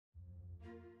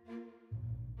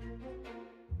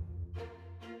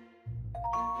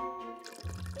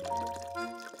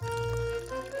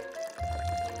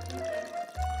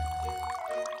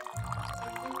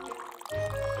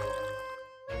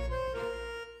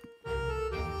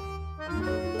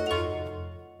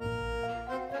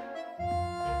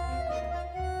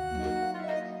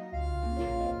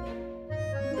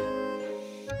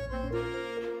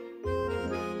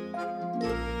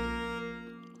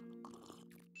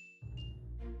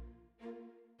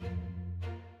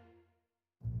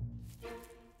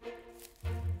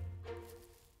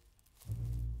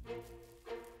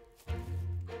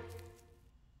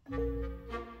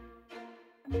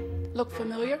look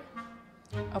familiar?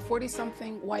 A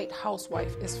 40-something white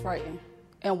housewife is frightened,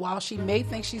 and while she may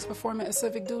think she's performing a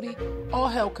civic duty, all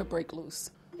hell could break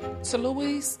loose. To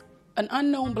Louise, an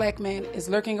unknown black man is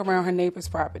lurking around her neighbor's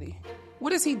property.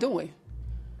 What is he doing?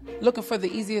 Looking for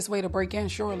the easiest way to break in,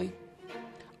 surely.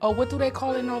 Or what do they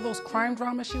call it in all those crime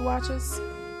dramas she watches?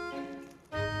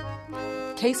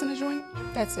 Case in the joint?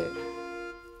 That's it.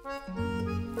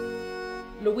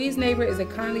 Louise's neighbor is a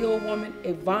kindly old woman,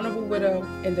 a vulnerable widow,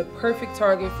 and the perfect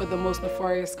target for the most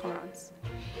nefarious crimes.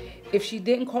 If she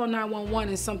didn't call 911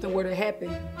 and something were to happen,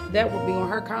 that would be on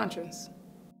her conscience.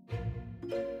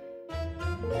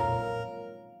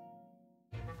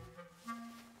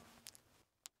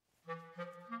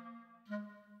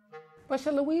 But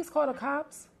should Louise call the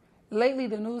cops? Lately,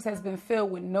 the news has been filled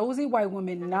with nosy white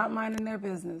women not minding their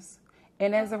business.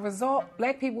 And as a result,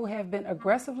 black people have been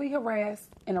aggressively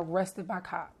harassed and arrested by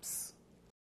cops.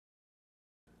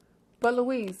 But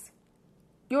Louise,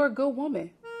 you're a good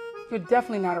woman. You're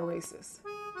definitely not a racist.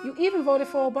 You even voted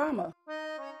for Obama.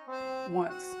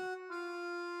 Once.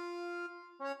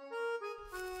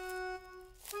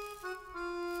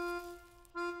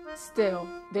 Still,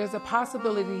 there's a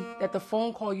possibility that the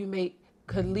phone call you make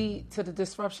could lead to the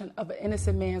disruption of an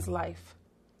innocent man's life.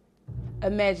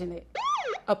 Imagine it.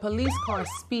 A police car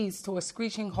speeds to a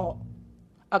screeching halt.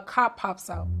 A cop pops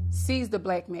out, sees the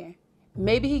black man.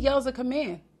 Maybe he yells a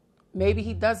command. Maybe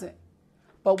he doesn't.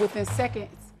 But within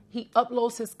seconds, he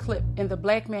uploads his clip and the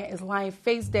black man is lying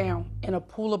face down in a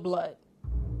pool of blood.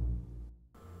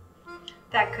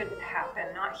 That couldn't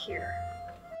happen, not here.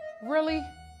 Really?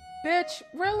 Bitch,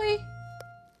 really?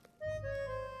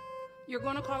 You're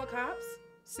gonna call the cops?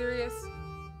 Serious?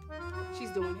 She's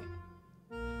doing it.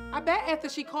 I bet after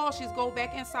she calls, she's go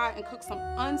back inside and cook some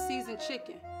unseasoned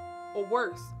chicken. Or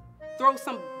worse, throw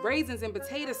some raisins in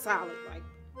potato salad. Like,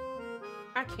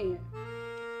 I can't.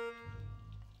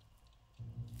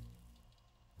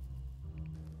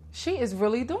 She is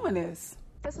really doing this.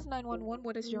 This is 911.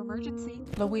 What is your emergency?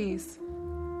 Louise,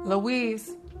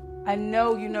 I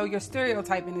know you know you're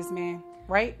stereotyping this man,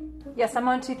 right? Yes, I'm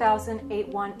on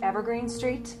 2008-1 Evergreen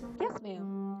Street. Yes,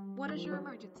 ma'am. What is your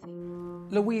emergency?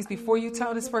 Louise, before you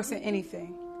tell this person anything,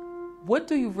 what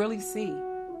do you really see?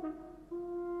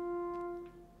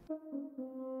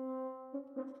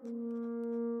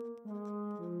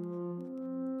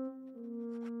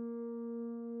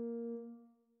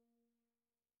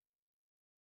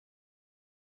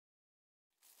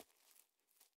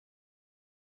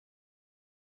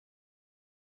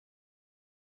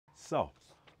 So,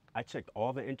 I checked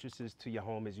all the entrances to your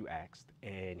home as you asked,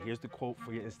 and here's the quote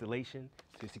for your installation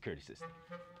to your security system.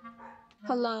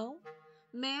 Hello?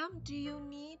 Ma'am, do you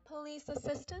need police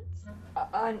assistance?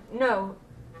 No,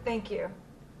 thank you.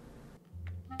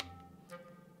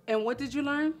 And what did you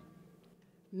learn?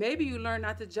 Maybe you learned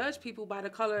not to judge people by the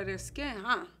color of their skin,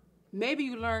 huh? Maybe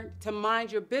you learned to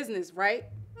mind your business, right?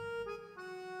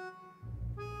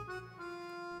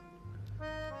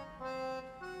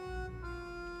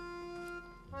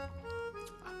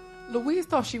 Louise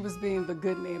thought she was being the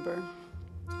good neighbor,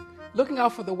 looking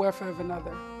out for the welfare of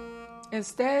another.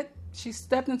 Instead, she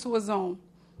stepped into a zone,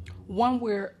 one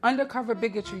where undercover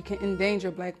bigotry can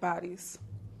endanger black bodies.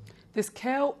 This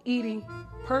kale-eating,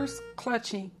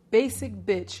 purse-clutching, basic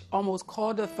bitch almost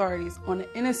called the authorities on an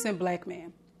innocent black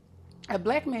man. A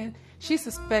black man she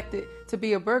suspected to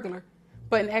be a burglar,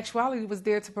 but in actuality was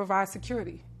there to provide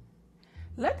security.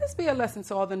 Let this be a lesson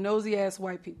to all the nosy-ass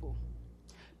white people.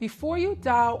 Before you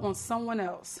dial on someone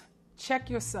else,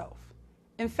 check yourself.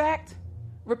 In fact,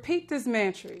 repeat this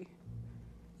mantra.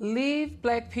 Leave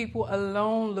black people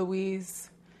alone, Louise.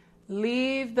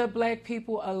 Leave the black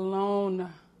people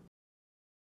alone.